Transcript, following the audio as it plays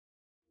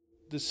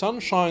The sun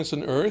shines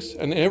on Earth,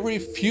 and every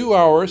few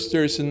hours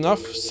there is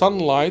enough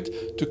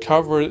sunlight to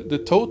cover the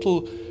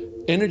total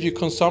energy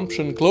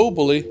consumption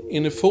globally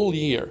in a full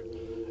year.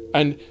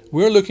 And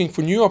we're looking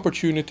for new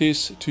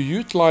opportunities to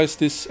utilize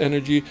this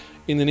energy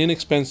in an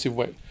inexpensive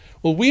way.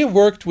 Well, we have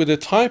worked with a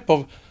type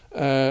of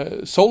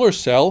solar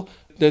cell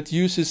that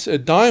uses a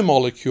dye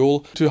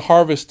molecule to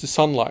harvest the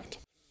sunlight.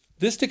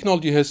 This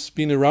technology has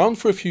been around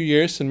for a few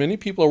years and many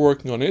people are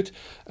working on it.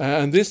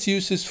 And this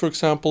uses, for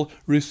example,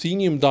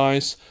 ruthenium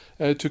dyes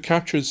to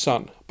capture the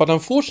sun. But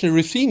unfortunately,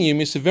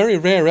 ruthenium is a very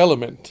rare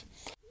element.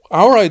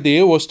 Our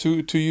idea was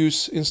to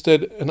use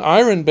instead an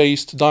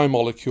iron-based dye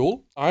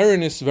molecule.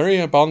 Iron is very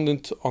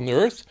abundant on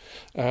Earth.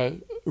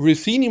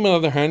 Ruthenium,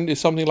 on the other hand, is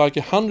something like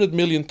 100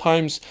 million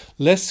times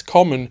less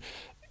common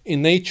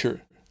in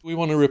nature. We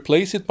want to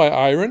replace it by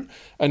iron,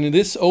 and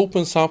this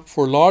opens up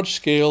for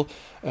large-scale,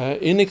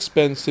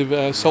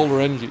 inexpensive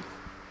solar energy.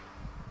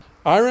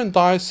 Iron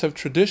dyes have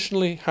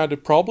traditionally had a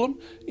problem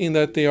in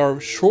that they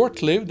are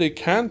short-lived. They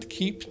can't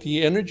keep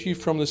the energy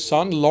from the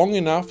sun long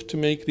enough to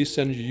make this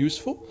energy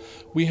useful.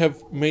 We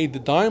have made the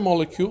dye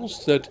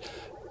molecules that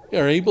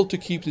are able to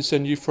keep this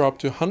energy for up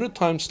to 100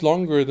 times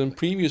longer than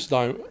previous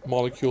dye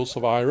molecules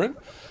of iron.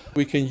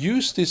 We can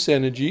use this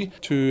energy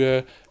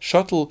to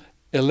shuttle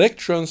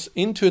electrons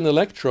into an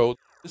electrode.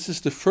 This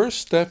is the first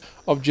step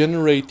of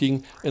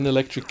generating an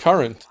electric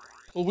current.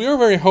 Well, we are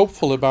very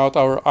hopeful about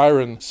our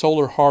iron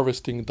solar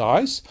harvesting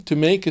dyes. To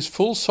make a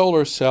full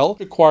solar cell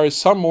requires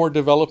some more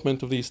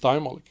development of these dye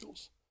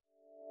molecules.